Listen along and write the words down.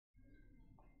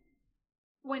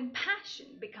When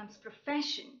passion becomes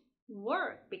profession,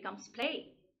 work becomes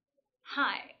play.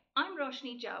 Hi, I'm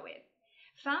Roshni Javiad,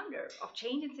 founder of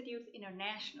Change Institutes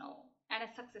International and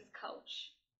a success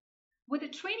coach. With the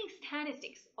training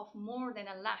statistics of more than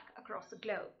a lakh across the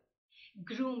globe,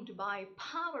 groomed by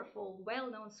powerful,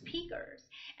 well known speakers,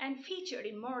 and featured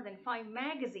in more than 5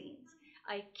 magazines,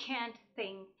 I can't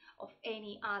think of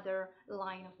any other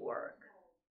line of work.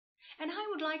 And I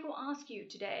would like to ask you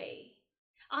today,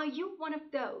 are you one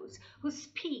of those who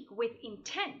speak with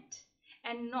intent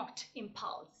and not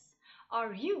impulse?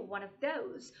 Are you one of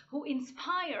those who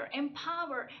inspire,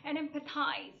 empower, and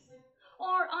empathize?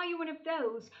 Or are you one of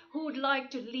those who would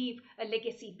like to leave a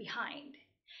legacy behind?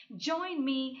 Join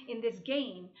me in this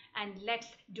game and let's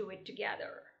do it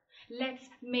together. Let's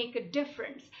make a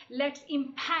difference. Let's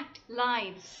impact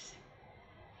lives.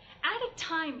 At a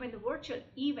time when the virtual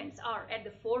events are at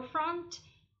the forefront,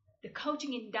 the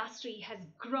coaching industry has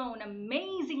grown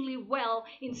amazingly well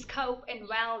in scope and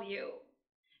value.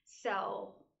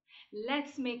 So,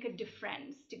 let's make a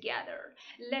difference together.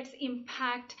 Let's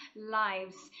impact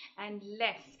lives and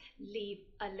let's leave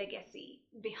a legacy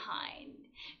behind.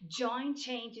 Join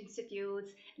Change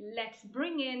Institutes. Let's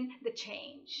bring in the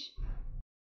change.